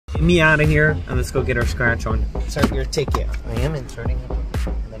me out of here and let's go get our scratch on. Insert your ticket. I am inserting it.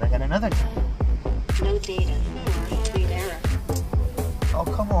 And then I got another ticket. No data or complete error. Oh,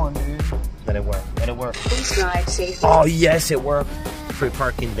 come on, dude. Let it work. Let it work. Please drive safely. Oh, yes, it worked. Free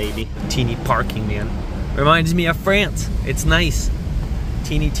parking, baby. Teeny parking, man. Reminds me of France. It's nice.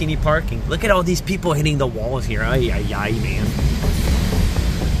 Teeny parking. Look at all these people hitting the walls here. Ay, ay, ay, man.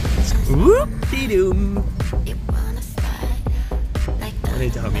 Whoop-de-doom. What a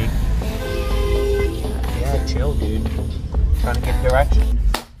dummy. Yeah, chill, dude. Trying to get direction.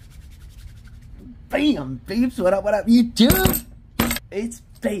 Bam, babes. What up, YouTube? It's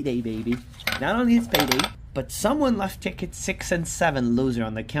payday, baby. Not only is payday, but someone left tickets 6 and 7 loser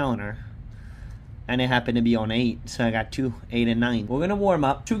on the counter. And it happened to be on 8, so I got 2, 8, and 9. We're gonna warm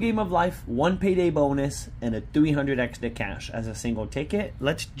up. 2 game of life, 1 payday bonus, and a 300 extra cash as a single ticket.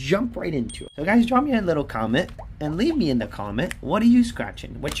 Let's jump right into it. So guys, drop me a little comment and leave me in the comment. What are you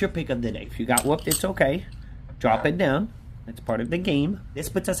scratching? What's your pick of the day? If you got whooped, it's okay. Drop it down. It's part of the game. This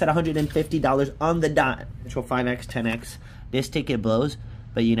puts us at $150 on the dot. Control 5x, 10x. This ticket blows,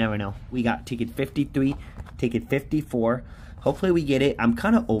 but you never know. We got ticket 53, ticket 54. Hopefully we get it. I'm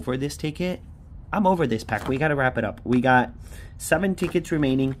kind of over this ticket. I'm over this pack. We got to wrap it up. We got 7 tickets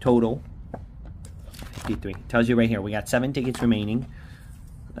remaining total. 53. Tells you right here. We got 7 tickets remaining.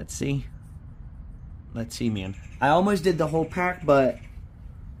 Let's see. Let's see, man. I almost did the whole pack, but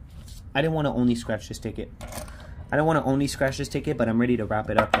I didn't want to only scratch this ticket. I don't want to only scratch this ticket, but I'm ready to wrap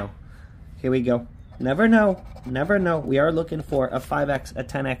it up, though. Here we go. Never know. Never know. We are looking for a 5x, a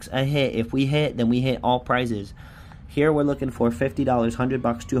 10x, a hit. If we hit, then we hit all prizes. Here we're looking for $50,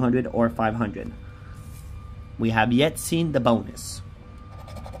 $100, 200, or 500. We have yet seen the bonus.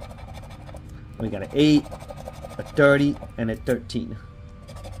 We got an 8, a 30, and a 13.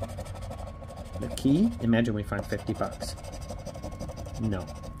 The key, imagine we find 50 bucks. No.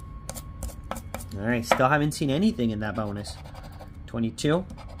 Alright, still haven't seen anything in that bonus. 22,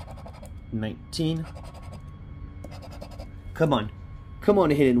 19. Come on. Come on,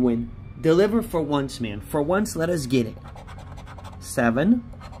 hit and win. Deliver for once, man. For once, let us get it. 7.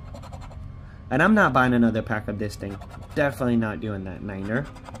 And I'm not buying another pack of this thing. Definitely not doing that. 9er.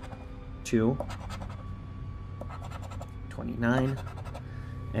 2. 29.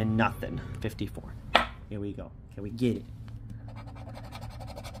 And nothing. 54. Here we go. Can we get it?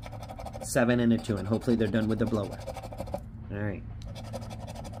 7 and a 2. And hopefully they're done with the blower. Alright.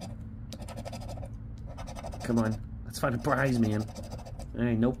 Come on. Let's find a prize, man.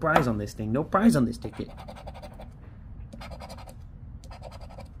 Alright, no prize on this thing. No prize on this ticket.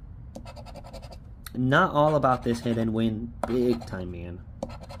 Not all about this hit and win big time, man.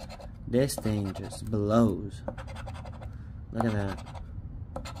 This thing just blows. Look at that.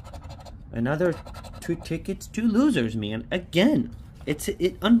 Another 2 tickets, 2 losers, man. Again. It's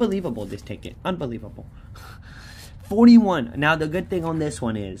unbelievable, this ticket. Unbelievable. 41. Now, the good thing on this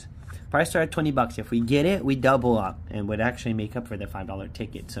one is price start at 20 bucks. If we get it, we double up and would actually make up for the $5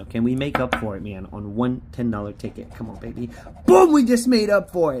 ticket. So can we make up for it, man, on one $10 ticket? Come on, baby. Boom, we just made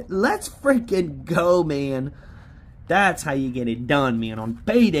up for it. Let's freaking go, man. That's how you get it done, man, on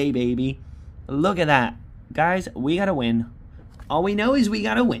payday, baby. Look at that. Guys, we got to win. All we know is we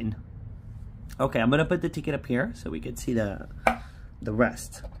got to win. Okay, I'm going to put the ticket up here so we can see the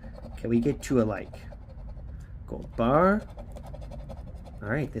rest. Can we get 2 alike? Gold bar.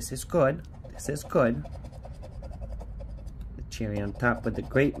 Alright, this is good. This is good. The cherry on top with the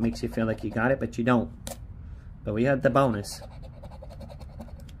grape makes you feel like you got it, but you don't. But we had the bonus.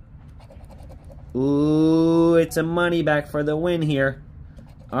 Ooh, it's a money back for the win here.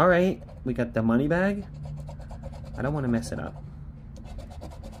 Alright, we got the money bag. I don't want to mess it up.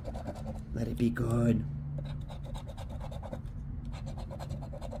 Let it be good.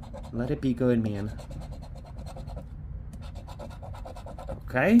 Let it be good, man.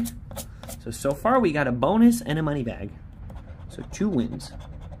 Okay, so far we got a bonus and a money bag. So 2 wins.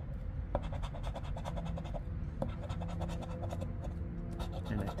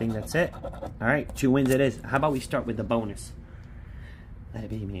 And I think that's it. Alright, 2 wins it is. How about we start with the bonus? Let it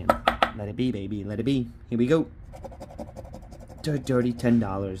be, man. Let it be, baby. Let it be. Here we go. Dirty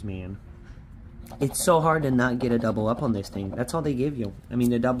 $10, man. It's so hard to not get a double up on this thing. That's all they give you. I mean,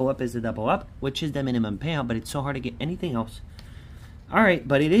 the double up is the double up, which is the minimum payout, but it's so hard to get anything else. Alright,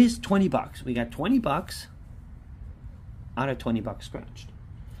 but it is 20 bucks. We got 20 bucks out of 20 bucks scratched.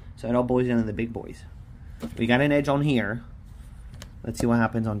 So it all boils down to the big boys. We got an edge on here. Let's see what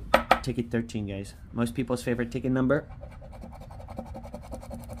happens on ticket 13, guys. Most people's favorite ticket number.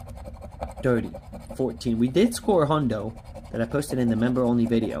 30. 14. We did score a hundo that I posted in the member-only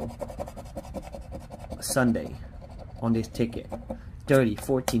video Sunday on this ticket. 30,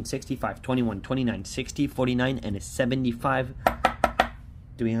 14, 65, 21, 29, 60, 49, and a 75.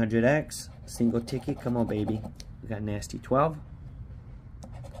 300X. Single ticket. Come on, baby. We got nasty 12.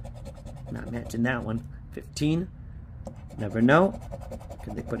 Not matching that one. 15. Never know.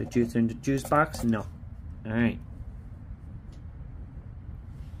 Can they put a juicer in the juice box? No. Alright.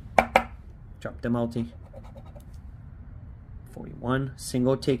 Drop the multi. 41.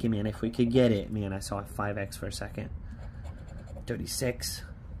 Single ticket, man. If we could get it. Man, I saw a 5X for a second. 36.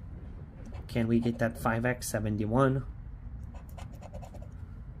 Can we get that 5X? 71.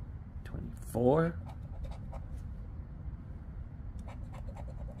 24.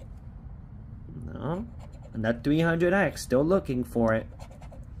 No. And that 300X. Still looking for it.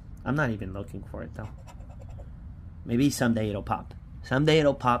 I'm not even looking for it, though. Maybe someday it'll pop. Someday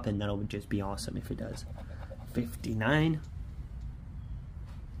it'll pop, and that'll just be awesome if it does. 59.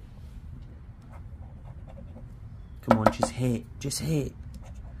 Come on, just hit. Just hit.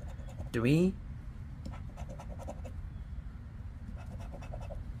 3.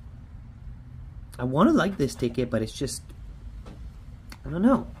 I want to like this ticket, but it's just, I don't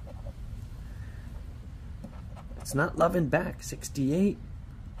know. It's not loving back. 68.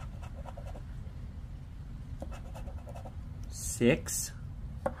 6.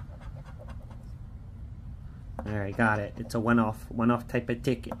 Alright, got it. It's a one-off type of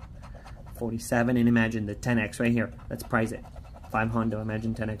ticket. 47, and imagine the 10X right here. Let's price it. 500,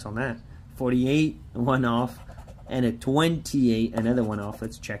 imagine 10X on that. 48, one off, and a 28, another one off.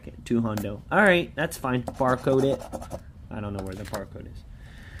 Let's check it. 200. Alright, that's fine. Barcode it. I don't know where the barcode is.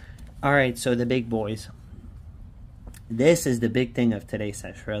 Alright, so the big boys. This is the big thing of today's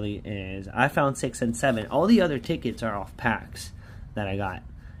sesh, really, is I found 6 and 7. All the other tickets are off packs that I got.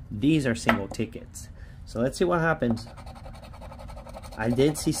 These are single tickets. So let's see what happens. I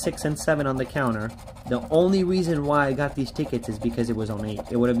did see 6 and 7 on the counter. The only reason why I got these tickets is because it was on 8.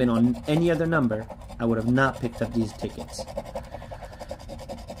 It would have been on any other number. I would have not picked up these tickets.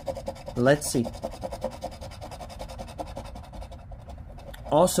 Let's see.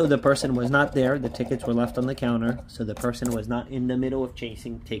 Also, the person was not there. The tickets were left on the counter. So the person was not in the middle of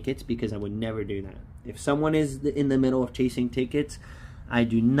chasing tickets, because I would never do that. If someone is in the middle of chasing tickets, I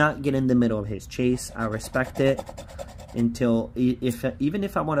do not get in the middle of his chase. I respect it until, even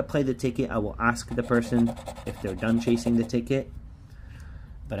if I want to play the ticket, I will ask the person if they're done chasing the ticket.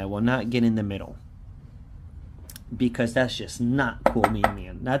 But I will not get in the middle, because that's just not cool,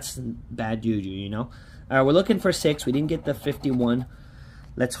 man. That's bad juju, you know. All right, we're looking for 6. We didn't get the 51.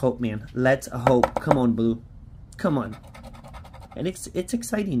 Let's hope, man. Let's hope. Come on, Blue. Come on. And it's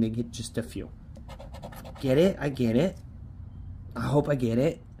exciting to get just a few. Get it? I get it. I hope I get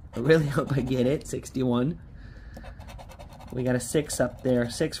it. I really hope I get it. 61. We got a 6 up there.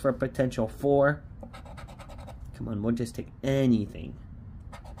 6 for a potential 4. Come on, we'll just take anything.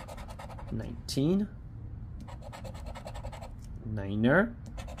 19. 9er.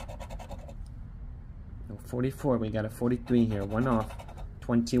 No, 44. We got a 43 here. One off.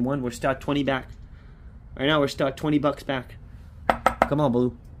 21. We're still at 20 back. Right now, we're still at 20 bucks back. Come on,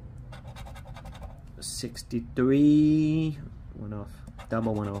 Blue. 63. One off.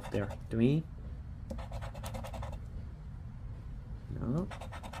 Double one off there. 3. No.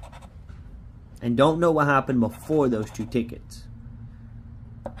 And don't know what happened before those 2 tickets.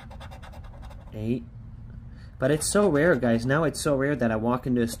 8. But it's so rare, guys. Now it's so rare that I walk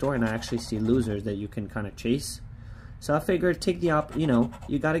into a store and I actually see losers that you can kind of chase. So I figured, take the you know,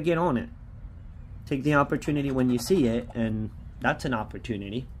 you got to get on it. Take the opportunity when you see it, and that's an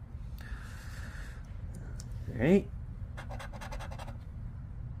opportunity. All right.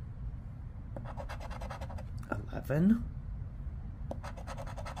 11.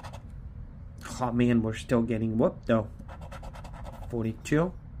 Oh man, we're still getting whooped though.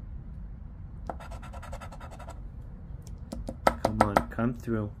 42. Come on, come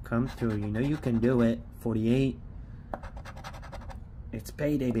through, come through. You know you can do it. 48. It's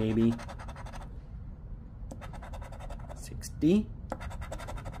payday, baby. 60.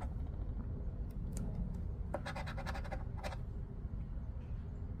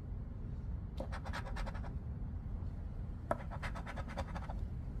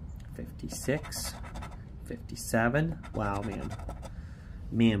 $56. 57. Wow, man.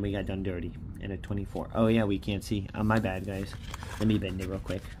 Man, we got done dirty. And a 24. Oh, yeah, we can't see. My bad, guys. Let me bend it real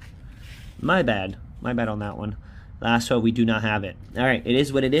quick. My bad. My bad on that one. Last row, we do not have it. All right, it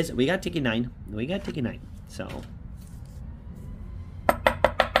is what it is. We got ticket 9. We got ticket 9. So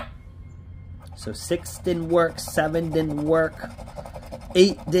 6 didn't work. 7 didn't work.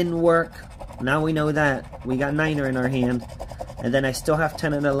 8 didn't work. Now we know that. We got 9er in our hand. And then I still have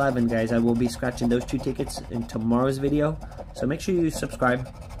 10 and 11, guys. I will be scratching those 2 tickets in tomorrow's video. So So make sure you subscribe.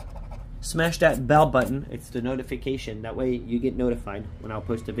 Smash that bell button. It's the notification. That way you get notified when I'll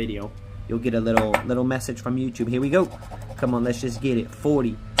post a video. You'll get a little message from YouTube. Here we go. Come on, let's just get it.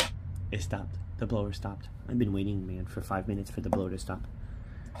 40. It stopped. The blower stopped. I've been waiting, man, for 5 minutes for the blower to stop.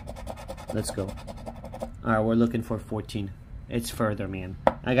 Let's go. Alright, we're looking for 14. It's further, man.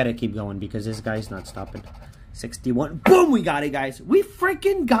 I gotta keep going because this guy's not stopping. 61. Boom! We got it, guys. We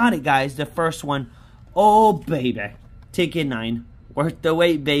freaking got it, guys. The first one. Oh, baby. Ticket 9. Worth the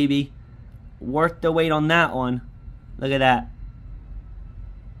wait, baby. Worth the wait on that one. Look at that.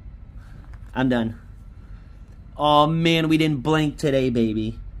 I'm done. Oh, man, we didn't blink today,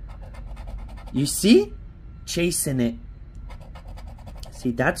 baby. You see? Chasing it.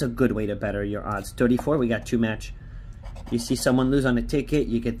 See, that's a good way to better your odds. 34, we got 2 match. You see someone lose on a ticket,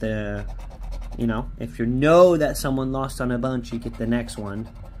 you get the, you know, if you know that someone lost on a bunch, you get the next one.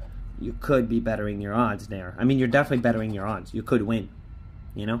 You could be bettering your odds there. I mean, you're definitely bettering your odds. You could win,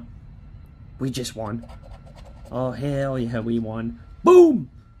 you know? We just won. Oh, hell yeah, we won. Boom!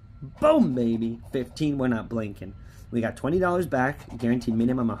 Boom, baby. 15, we're not blinking. We got $20 back. Guaranteed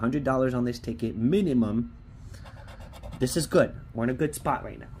minimum $100 on this ticket. Minimum. This is good. We're in a good spot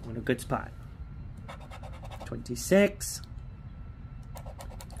right now. We're in a good spot. 26.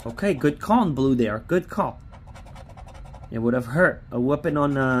 Okay, good call on blue there. Good call. It would have hurt. A whooping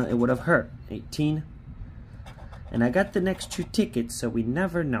on, it would have hurt. 18. And I got the next 2 tickets, so we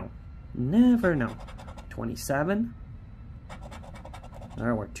never know. Never know. 27.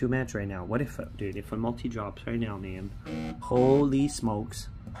 Alright, we're 2 match right now. What if, dude, if a multi drops right now, man. Holy smokes.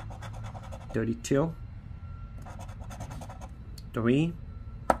 32. 3.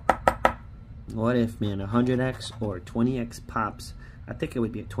 What if, man, 100x or 20x pops? I think it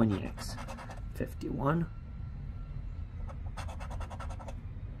would be a 20x. 51.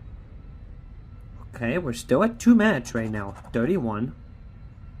 Okay, we're still at 2 match right now. 31.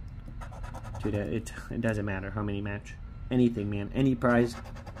 Dude, it doesn't matter how many match. Anything, man. Any prize.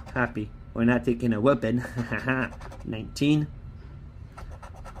 Happy. We're not taking a whooping. 19.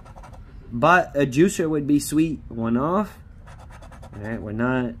 But a juicer would be sweet. 1 off. Alright, we're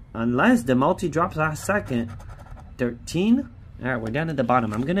not. Unless the multi drops last second. 13. Alright, we're down at the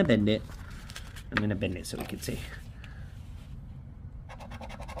bottom. I'm going to bend it. I'm going to bend it so we can see.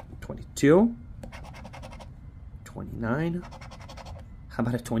 22. 29. How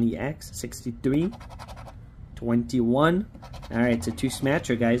about a 20x? 63. 21. Alright, it's a 2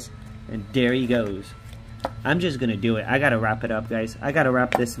 smatcher, guys. And there he goes. I'm just gonna do it. I gotta wrap it up, guys. I gotta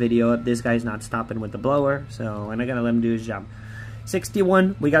wrap this video up. This guy's not stopping with the blower, so, and I gotta let him do his job.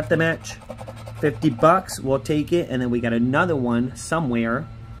 61, we got the match. 50 bucks, we'll take it. And then we got another one somewhere.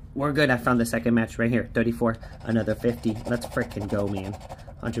 We're good. I found the second match right here. 34, another 50. Let's freaking go, man.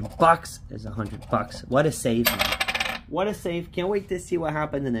 100 bucks is 100 bucks. What a save, man. What a save. Can't wait to see what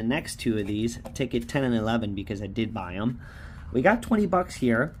happens in the next 2 of these. Ticket 10 and 11 because I did buy them. We got 20 bucks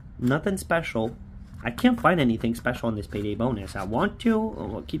here. Nothing special. I can't find anything special on this payday bonus. I want to.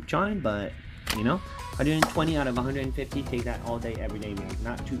 We'll keep trying, but, you know, 120 out of 150. Take that all day, every day, man.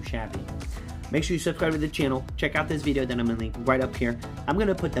 Not too shabby. Make sure you subscribe to the channel. Check out this video that I'm going to link right up here. I'm going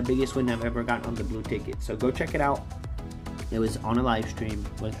to put the biggest win I've ever gotten on the blue ticket. So go check it out. It was on a live stream.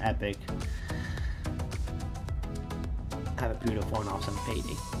 It was epic. Have a beautiful and awesome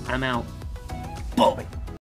payday. I'm out. Boom.